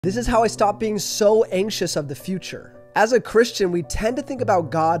This is how I stopped being so anxious of the future. As a Christian, we tend to think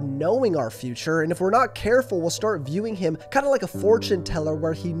about God knowing our future, and if we're not careful, we'll start viewing him kind of like a fortune teller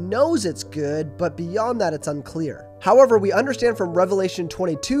where he knows it's good, but beyond that, it's unclear. However, we understand from Revelation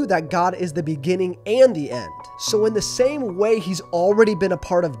 22 that God is the beginning and the end. So in the same way he's already been a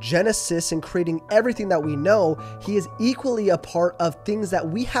part of Genesis and creating everything that we know, he is equally a part of things that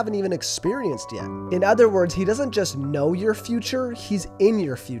we haven't even experienced yet. In other words, he doesn't just know your future, he's in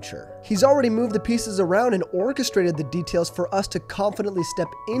your future. He's already moved the pieces around and orchestrated the details for us to confidently step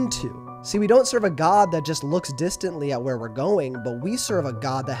into. See, we don't serve a God that just looks distantly at where we're going, but we serve a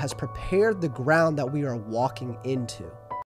God that has prepared the ground that we are walking into.